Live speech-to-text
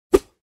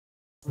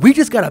We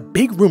just got a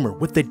big rumor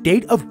with the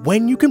date of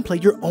when you can play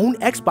your own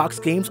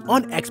Xbox games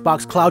on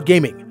Xbox Cloud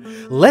Gaming.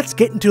 Let's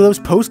get into those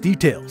post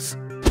details.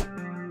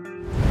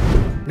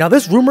 Now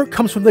this rumor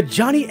comes from the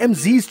Johnny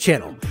MZ's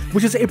channel,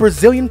 which is a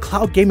Brazilian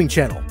cloud gaming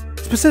channel,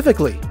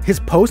 specifically his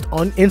post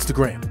on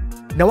Instagram.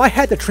 Now I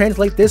had to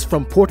translate this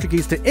from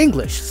Portuguese to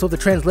English, so the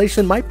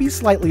translation might be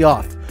slightly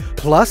off.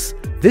 Plus,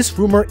 this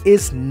rumor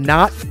is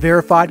not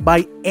verified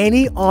by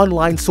any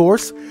online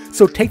source,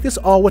 so take this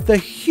all with a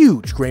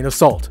huge grain of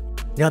salt.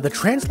 Now the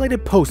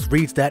translated post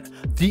reads that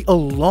the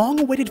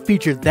long-awaited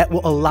feature that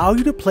will allow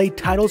you to play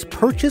titles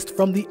purchased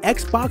from the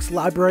Xbox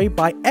library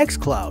by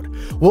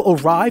xCloud will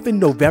arrive in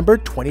November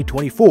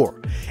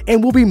 2024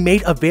 and will be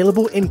made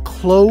available in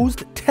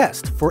closed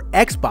test for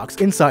Xbox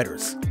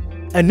insiders.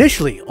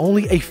 Initially,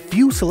 only a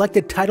few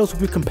selected titles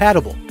will be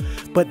compatible,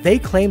 but they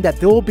claim that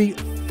there will be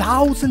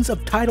thousands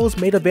of titles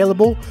made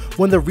available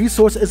when the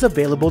resource is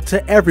available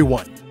to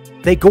everyone.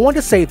 They go on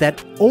to say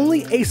that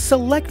only a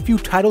select few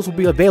titles will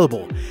be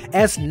available,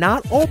 as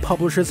not all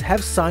publishers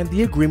have signed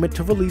the agreement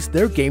to release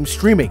their game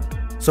streaming.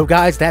 So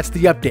guys, that's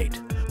the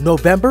update.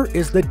 November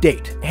is the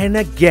date, and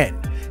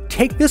again,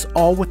 take this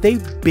all with a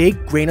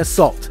big grain of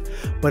salt,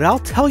 but I'll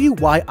tell you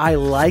why I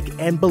like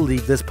and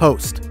believe this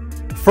post.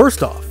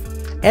 First off,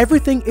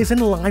 everything is in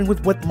line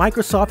with what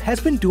Microsoft has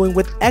been doing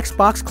with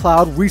Xbox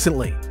Cloud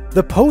recently.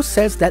 The post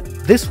says that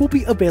this will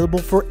be available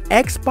for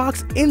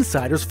Xbox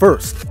insiders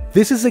first.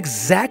 This is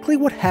exactly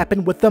what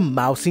happened with the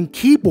mouse and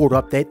keyboard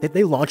update that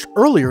they launched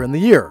earlier in the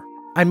year.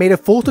 I made a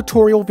full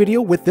tutorial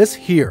video with this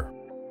here.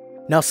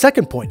 Now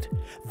second point,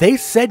 they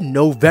said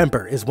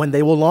November is when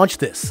they will launch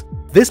this.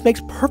 This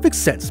makes perfect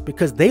sense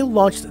because they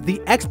launched the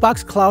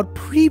Xbox Cloud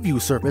Preview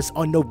service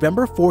on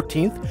November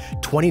 14th,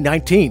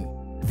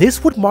 2019.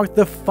 This would mark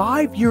the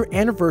 5-year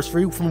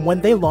anniversary from when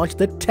they launched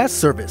the test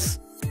service.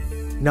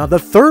 Now the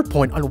third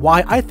point on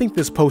why I think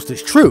this post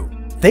is true,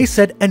 they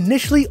said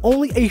initially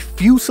only a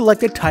few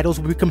selected titles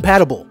will be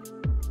compatible.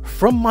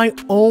 From my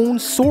own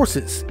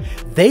sources,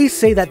 they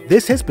say that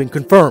this has been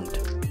confirmed.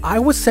 I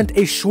was sent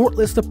a short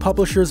list of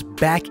publishers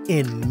back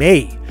in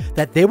May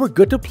that they were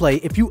good to play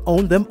if you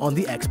owned them on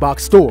the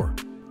Xbox Store.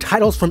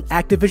 Titles from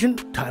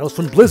Activision, titles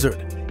from Blizzard,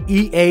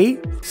 EA,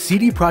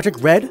 CD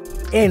Projekt Red,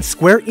 and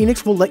Square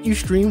Enix will let you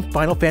stream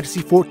Final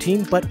Fantasy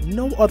XIV but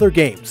no other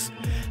games.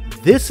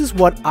 This is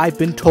what I've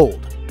been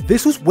told.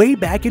 This was way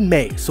back in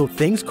May, so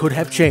things could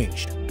have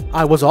changed.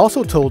 I was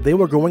also told they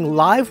were going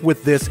live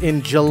with this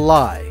in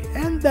July,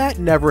 and that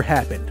never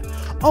happened,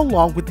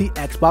 along with the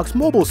Xbox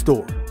Mobile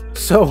Store.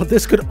 So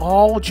this could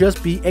all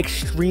just be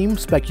extreme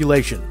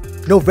speculation.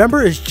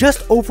 November is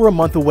just over a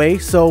month away,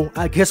 so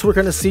I guess we're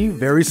gonna see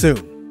very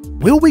soon.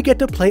 Will we get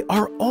to play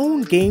our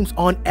own games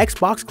on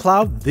Xbox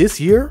Cloud this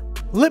year?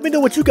 Let me know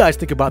what you guys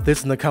think about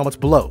this in the comments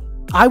below.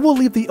 I will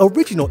leave the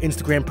original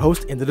Instagram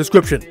post in the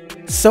description.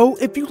 So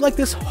if you like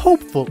this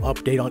hopeful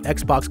update on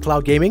Xbox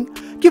Cloud Gaming,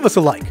 give us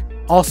a like.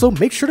 Also,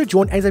 make sure to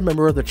join as a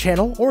member of the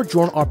channel or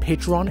join our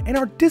Patreon and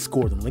our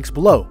Discord in the links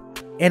below.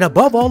 And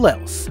above all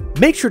else,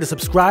 make sure to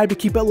subscribe to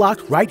keep it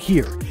locked right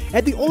here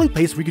at the only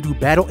place where you can do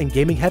battle in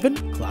gaming heaven,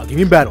 Cloud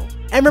Gaming Battle.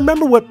 And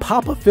remember what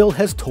Papa Phil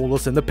has told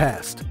us in the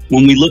past.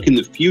 When we look in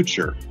the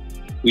future,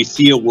 we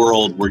see a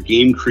world where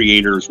game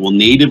creators will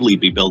natively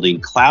be building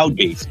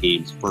cloud-based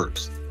games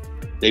first.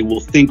 They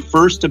will think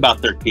first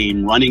about their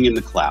game running in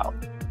the cloud.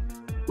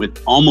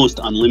 With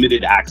almost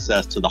unlimited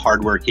access to the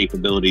hardware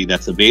capability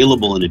that's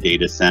available in a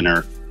data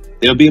center,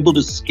 they'll be able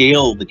to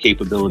scale the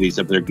capabilities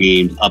of their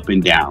games up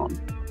and down,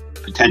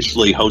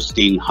 potentially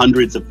hosting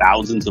hundreds of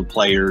thousands of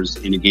players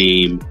in a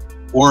game,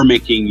 or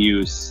making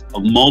use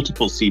of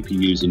multiple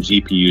CPUs and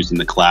GPUs in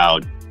the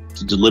cloud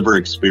to deliver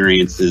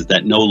experiences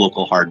that no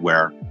local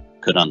hardware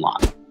could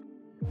unlock.